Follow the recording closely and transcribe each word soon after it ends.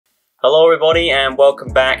Hello everybody and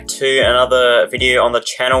welcome back to another video on the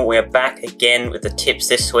channel. We're back again with the tips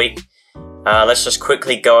this week. Let's just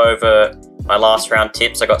quickly go over my last round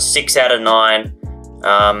tips. I got 6 out of 9.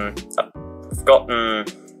 I've gotten,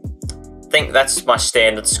 I think that's my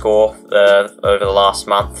standard score over the last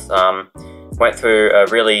month. Went through a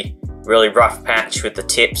really rough patch with the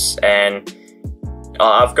tips, and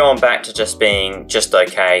I've gone back to just being just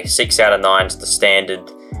okay. 6 out of 9 is the standard.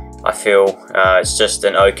 I feel it's just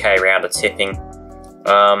an okay round of tipping.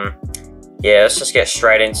 Yeah, let's just get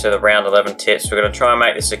straight into the round 11 tips. We're going to try and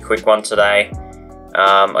make this a quick one today.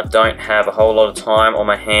 I don't have a whole lot of time on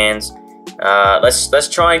my hands. Let's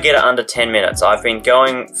try and get it under 10 minutes. I've been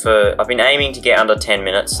aiming to get under 10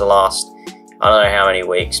 minutes the last, I don't know how many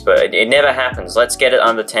weeks, but it never happens. Let's get it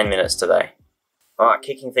under 10 minutes today. Alright,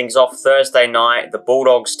 kicking things off Thursday night, the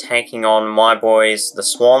Bulldogs taking on my boys, the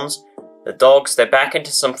Swans. The Dogs, they're back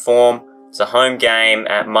into some form. It's a home game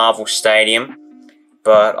at Marvel Stadium,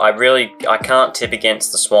 but I can't tip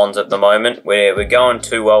against the Swans at the moment. We're going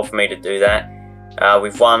too well for me to do that.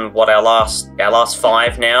 We've won our last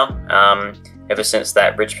 5 now, ever since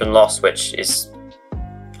that Richmond loss, which is,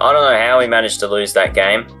 I don't know how we managed to lose that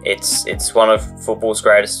game. It's one of football's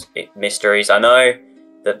greatest mysteries. I know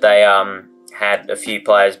that they had a few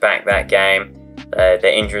players back that game. Their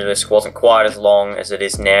injury list wasn't quite as long as it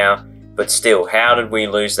is now. But still, how did we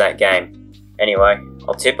lose that game? Anyway,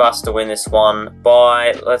 I'll tip us to win this one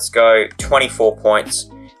by, let's go, 24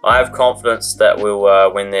 points. I have confidence that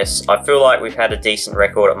we'll win this. I feel like we've had a decent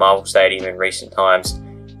record at Marvel Stadium in recent times.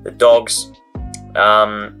 The Dogs,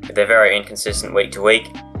 they're very inconsistent week to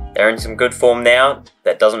week. They're in some good form now.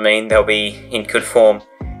 That doesn't mean they'll be in good form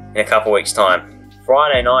in a couple weeks' time.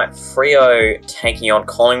 Friday night, Freo taking on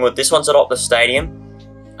Collingwood. This one's at Optus Stadium,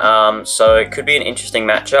 so it could be an interesting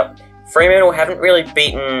matchup. Fremantle haven't really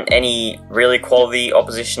beaten any really quality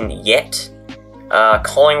opposition yet.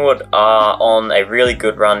 Collingwood are on a really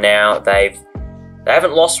good run now. They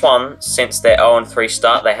haven't lost one since their 0-3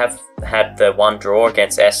 start. They have had the one draw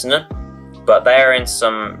against Essendon, but they are in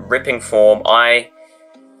some ripping form. I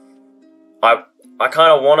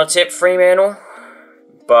kind of want to tip Fremantle,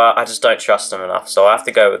 but I just don't trust them enough. So I have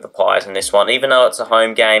to go with the Pies in this one. Even though it's a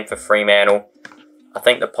home game for Fremantle, I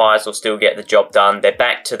think the Pies will still get the job done. They're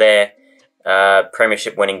back to their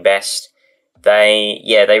premiership winning best. They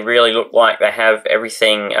really look like they have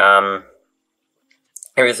everything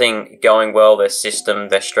going well. Their system,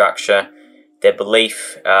 their structure, their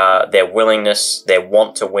belief, their willingness, their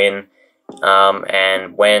want to win.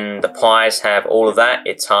 And when the Pies have all of that,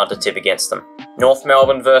 it's hard to tip against them. North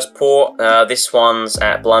Melbourne versus Port. This one's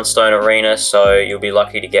at Blundstone Arena, so you'll be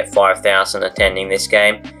lucky to get 5,000 attending this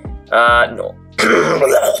game. No.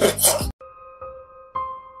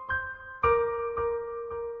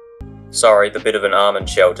 Sorry, the bit of an almond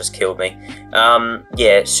shell just killed me.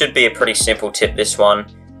 Yeah, it should be a pretty simple tip, this one.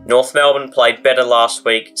 North Melbourne played better last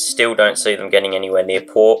week. Still don't see them getting anywhere near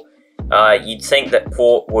Port. You'd think that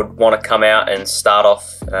Port would want to come out and start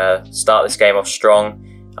this game off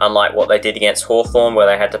strong, unlike what they did against Hawthorn, where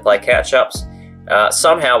they had to play catch-ups.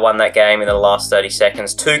 Somehow won that game in the last 30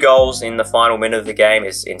 seconds. 2 goals in the final minute of the game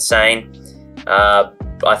is insane.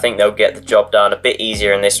 I think they'll get the job done a bit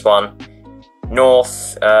easier in this one.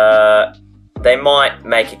 North, they might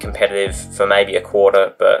make it competitive for maybe a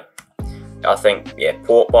quarter, but I think, yeah,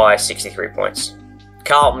 Port by 63 points.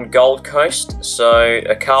 Carlton Gold Coast, so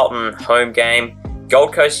a Carlton home game.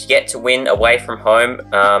 Gold Coast yet to win away from home.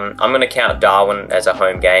 I'm going to count Darwin as a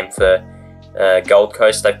home game for Gold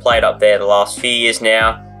Coast. They've played up there the last few years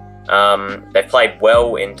now. They've played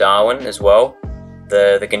well in Darwin as well.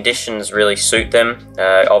 The conditions really suit them.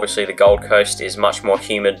 Obviously the Gold Coast is much more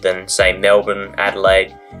humid than, say, Melbourne,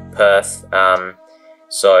 Adelaide, Perth.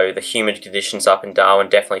 So the humid conditions up in Darwin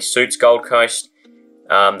definitely suits Gold Coast.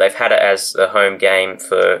 They've had it as the home game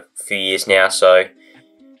for a few years now, so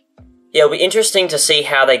yeah, it'll be interesting to see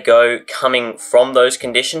how they go coming from those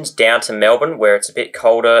conditions down to Melbourne, where it's a bit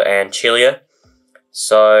colder and chillier.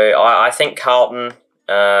 So I think Carlton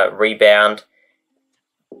rebound.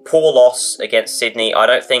 Poor loss against Sydney. I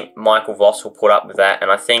don't think Michael Voss will put up with that, and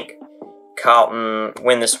I think Carlton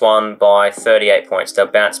win this one by 38 points. They'll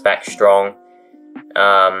bounce back strong,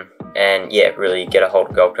 and yeah, really get a hold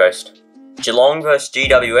of Gold Coast. Geelong versus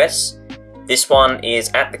GWS. This one is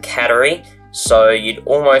at the Cattery, so you'd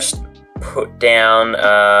almost put down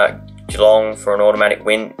Geelong for an automatic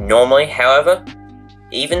win normally. However,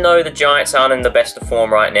 even though the Giants aren't in the best of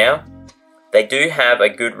form right now, they do have a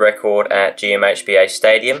good record at GMHBA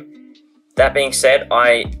Stadium. That being said,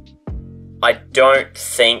 I don't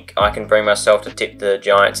think I can bring myself to tip the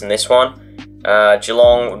Giants in this one.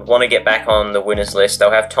 Geelong would want to get back on the winners list.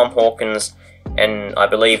 They'll have Tom Hawkins and I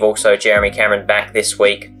believe also Jeremy Cameron back this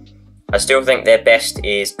week. I still think their best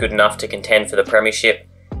is good enough to contend for the premiership.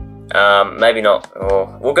 Maybe not.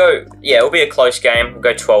 We'll go, yeah, it'll be a close game. We'll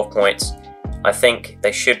go 12 points. I think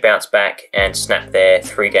they should bounce back and snap their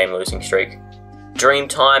 3-game losing streak. Dream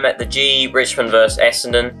time at the G, Richmond versus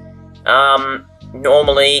Essendon.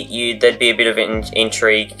 Normally, there'd be a bit of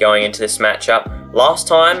intrigue going into this matchup. Last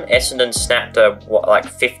time, Essendon snapped a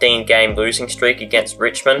 15-game losing streak against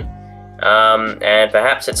Richmond. And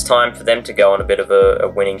perhaps it's time for them to go on a bit of a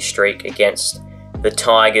winning streak against the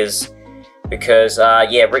Tigers. Because,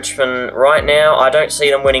 yeah, Richmond, right now, I don't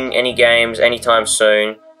see them winning any games anytime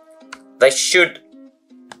soon. They should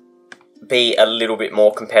be a little bit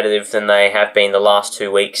more competitive than they have been the last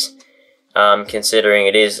 2 weeks, considering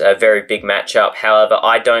it is a very big matchup. However,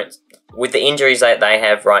 with the injuries that they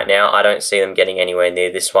have right now, I don't see them getting anywhere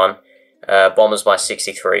near this one. Bombers by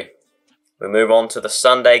 63. We move on to the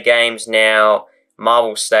Sunday games now.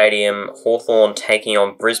 Marvel Stadium, Hawthorn taking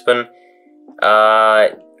on Brisbane.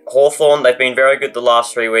 Hawthorn, they've been very good the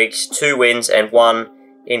last 3 weeks. 2 wins and 1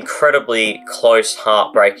 incredibly close,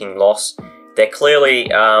 heartbreaking loss. They're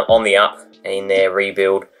clearly on the up in their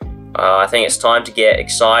rebuild. I think it's time to get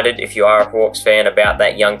excited if you are a Hawks fan about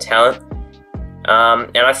that young talent.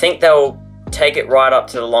 And I think they'll take it right up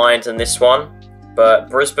to the Lions in this one. But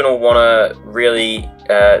Brisbane will want to really...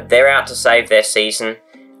 they're out to save their season.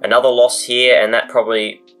 Another loss here, and that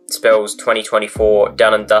probably spells 2024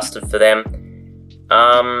 done and dusted for them.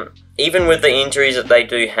 Even with the injuries that they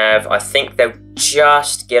do have, I think they'll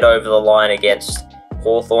just get over the line against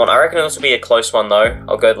Hawthorn. I reckon this will be a close one though.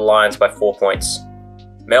 I'll go the Lions by 4 points.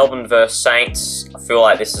 Melbourne versus Saints. I feel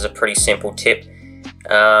like this is a pretty simple tip.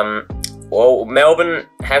 Well, Melbourne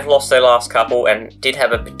have lost their last couple and did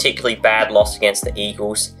have a particularly bad loss against the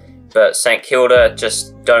Eagles. But St Kilda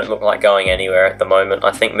just don't look like going anywhere at the moment.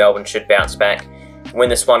 I think Melbourne should bounce back, win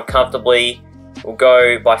this one comfortably. We'll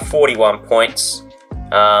go by 41 points.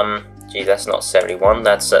 Gee, that's not 71.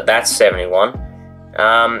 That's 71.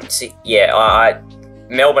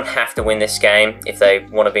 Melbourne have to win this game if they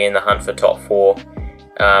want to be in the hunt for top 4,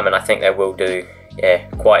 and I think they will do, yeah,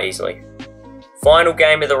 quite easily. Final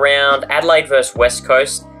game of the round: Adelaide versus West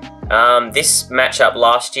Coast. This matchup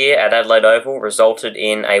last year at Adelaide Oval resulted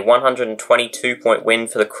in a 122-point win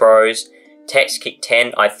for the Crows. Tex kicked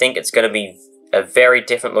 10. I think it's going to be a very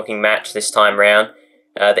different looking match this time round.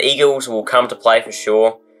 The Eagles will come to play for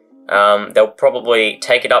sure. They'll probably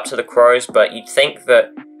take it up to the Crows, but you'd think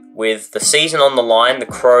that with the season on the line, the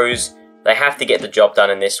Crows, they have to get the job done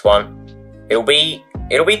in this one. It'll be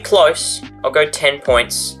close. I'll go 10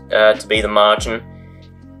 points to be the margin.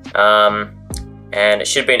 And it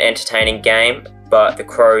should be an entertaining game, but the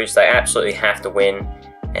Crows, they absolutely have to win.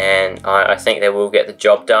 And I think they will get the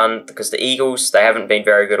job done because the Eagles, they haven't been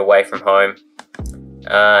very good away from home.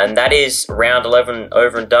 And that is round 11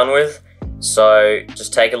 over and done with. So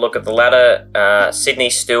just take a look at the ladder.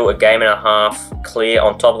 Sydney's still a game and a half clear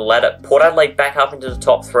on top of the ladder. Port Adelaide back up into the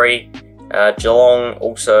top 3. Geelong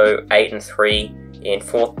also 8 and 3 in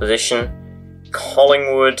 4th position.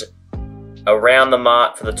 Collingwood around the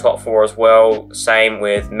mark for the top 4 as well. Same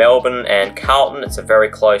with Melbourne and Carlton. It's a very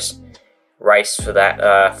close race for that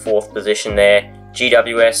 4th position there.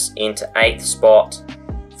 GWS into 8th spot.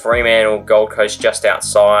 Fremantle, Gold Coast just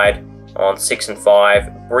outside on 6 and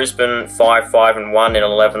 5. Brisbane 5 and 1 in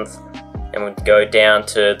 11th, and we'd go down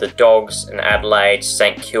to the Dogs and Adelaide,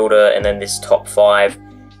 St Kilda, and then this top 5.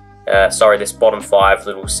 This bottom 5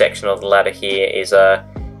 little section of the ladder here is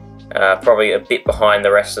probably a bit behind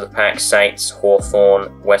the rest of the pack. Saints,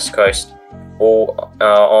 Hawthorn, West Coast, all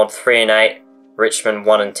on 3 and 8. Richmond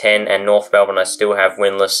 1 and 10, and North Melbourne I still have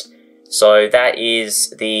winless. So that is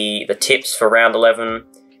the tips for round 11.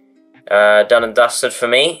 Done and dusted for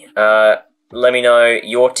me. Let me know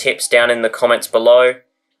your tips down in the comments below.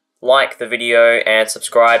 Like the video and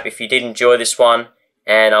subscribe if you did enjoy this one,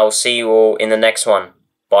 and I will see you all in the next one.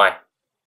 Bye.